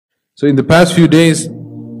So in the past few days,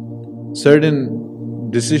 certain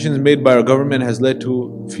decisions made by our government has led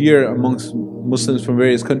to fear amongst Muslims from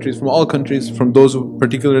various countries, from all countries, from those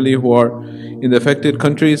particularly who are in the affected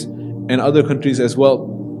countries and other countries as well.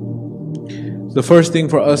 The first thing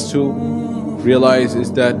for us to realize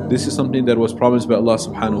is that this is something that was promised by Allah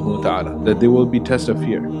subhanahu wa ta'ala, that there will be tests of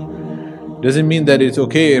fear. Doesn't mean that it's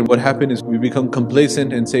okay, and what happened is we become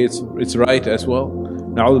complacent and say it's right as well.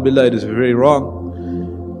 Na'udhu billah, it is very wrong.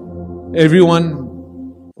 Everyone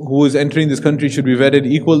who is entering this country should be vetted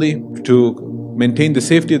equally to maintain the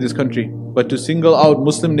safety of this country. But to single out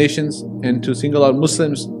Muslim nations and to single out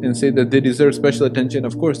Muslims and say that they deserve special attention,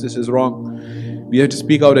 of course this is wrong. We have to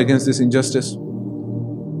speak out against this injustice.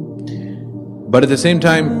 But at the same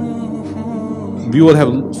time, we will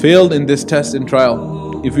have failed in this test and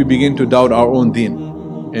trial if we begin to doubt our own deen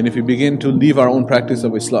and if we begin to leave our own practice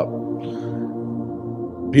of Islam.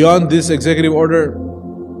 Beyond this executive order,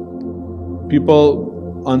 people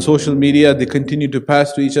on social media, they continue to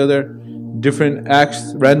pass to each other different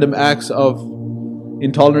acts, random acts of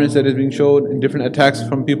intolerance that is being showed, and different attacks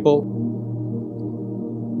from people,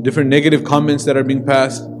 different negative comments that are being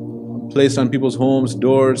placed on people's homes,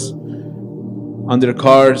 doors, on their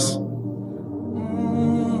cars,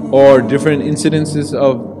 or different incidences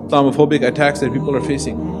of Islamophobic attacks that people are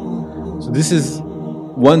facing. So this is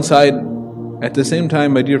one side. At the same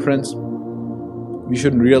time, my dear friends, we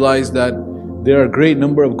should realize that there are a great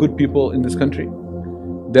number of good people in this country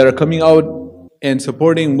that are coming out and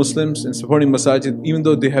supporting Muslims and supporting Masajid even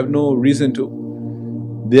though they have no reason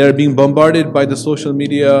to. They are being bombarded by the social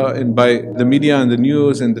media and by the media and the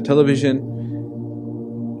news and the television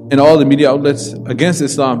and all the media outlets against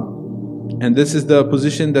Islam. And this is the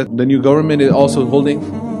position that the new government is also holding,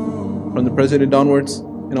 from the President downwards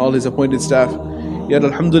and all his appointed staff. Yet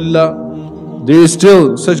alhamdulillah, there is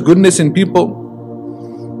still such goodness in people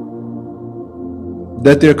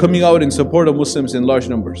that they are coming out in support of Muslims in large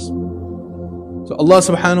numbers. So Allah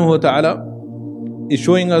subhanahu wa ta'ala is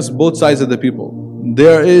showing us both sides of the people.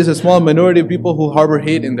 There is a small minority of people who harbor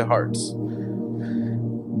hate in their hearts.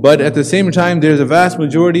 But at the same time, there is a vast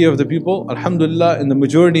majority of the people, alhamdulillah, and the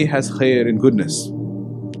majority has khair and goodness.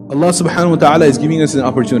 Allah subhanahu wa ta'ala is giving us an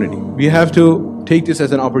opportunity. We have to take this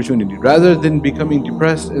as an opportunity. Rather than becoming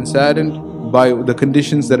depressed and saddened by the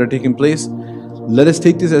conditions that are taking place, let us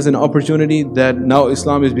take this as an opportunity that now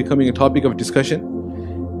Islam is becoming a topic of discussion,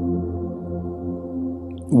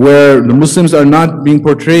 where the Muslims are not being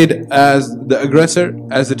portrayed as the aggressor,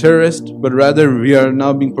 as the terrorist, but rather we are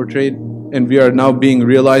now being portrayed and we are now being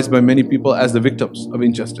realized by many people as the victims of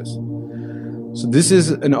injustice. So this is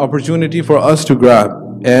an opportunity for us to grab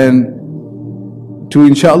and to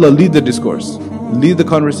inshallah lead the discourse, lead the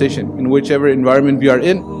conversation in whichever environment we are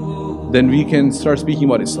in. Then we can start speaking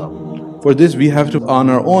about Islam. For this, we have to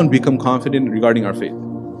on our own become confident regarding our faith.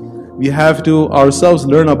 We have to ourselves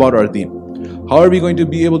learn about our deen. How are we going to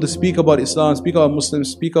be able to speak about Islam, speak about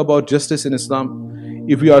Muslims, speak about justice in Islam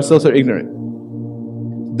if we ourselves are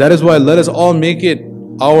ignorant? That is why let us all make it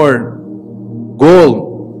our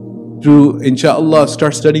goal to inshallah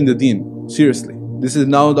start studying the deen seriously. This is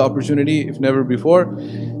now the opportunity, if never before,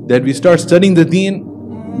 that we start studying the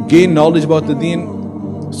deen, gain knowledge about the deen,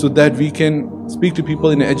 so that we can speak to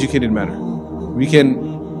people in an educated manner. We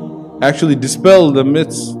can actually dispel the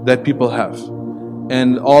myths that people have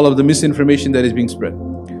and all of the misinformation that is being spread.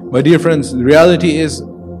 My dear friends, the reality is,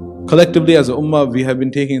 collectively as a ummah, we have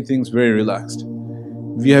been taking things very relaxed.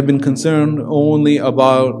 We have been concerned only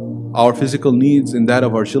about our physical needs and that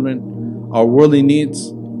of our children, our worldly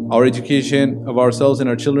needs, our education of ourselves and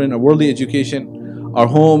our children, our worldly education, our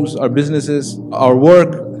homes, our businesses, our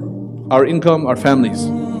work, our income, our families.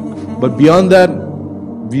 But beyond that,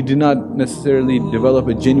 we did not necessarily develop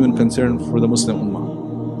a genuine concern for the Muslim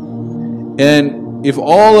Ummah. And if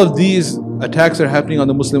all of these attacks are happening on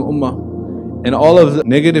the Muslim Ummah, and all of the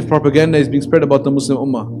negative propaganda is being spread about the Muslim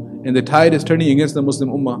Ummah, and the tide is turning against the Muslim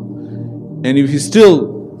Ummah, and if we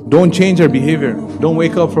still don't change our behavior, don't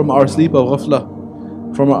wake up from our sleep of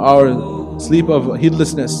ghafla, from our sleep of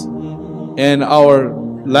heedlessness, and our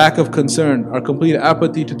lack of concern, our complete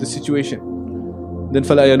apathy to the situation, then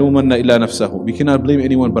فَلَا يَلُومَنَّ إِلَّا نَفْسَهُ. We cannot blame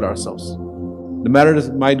anyone but ourselves. The matters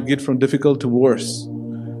might get from difficult to worse.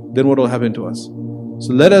 Then what will happen to us?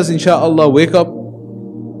 So let us inshallah wake up,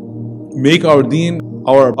 make our deen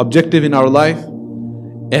our objective in our life,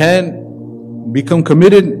 and become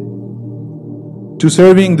committed to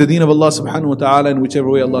serving the deen of Allah subhanahu wa ta'ala in whichever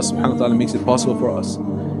way Allah subhanahu wa ta'ala makes it possible for us.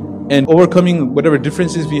 And overcoming whatever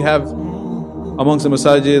differences we have amongst the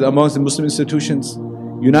Masajid, amongst the Muslim institutions,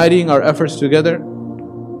 uniting our efforts together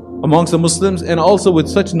amongst the Muslims and also with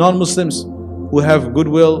such non-Muslims who have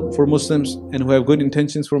goodwill for Muslims and who have good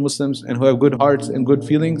intentions for Muslims and who have good hearts and good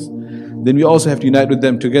feelings, then we also have to unite with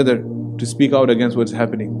them together to speak out against what's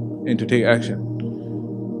happening and to take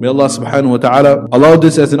action. May Allah subhanahu wa ta'ala allow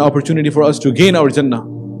this as an opportunity for us to gain our Jannah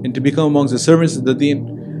and to become amongst the servants of the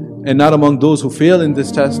deen and not among those who fail in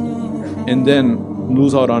this test and then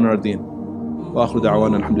lose out on our deen. Wa akhiru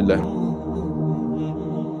da'wana alhamdulillah.